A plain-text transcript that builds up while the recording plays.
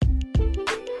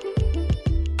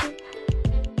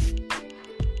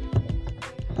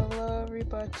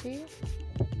University.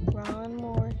 Ron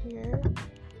Moore here,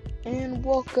 and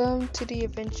welcome to the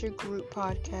Adventure Group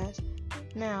podcast.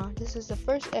 Now, this is the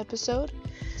first episode,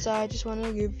 so I just want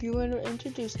to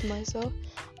introduce myself.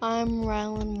 I'm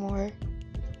Rylan Moore,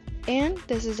 and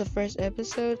this is the first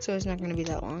episode, so it's not going to be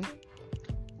that long.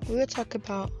 We're going to talk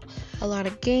about a lot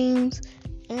of games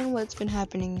and what's been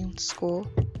happening in school.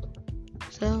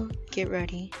 So, get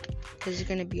ready, because it's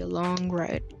going to be a long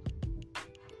ride.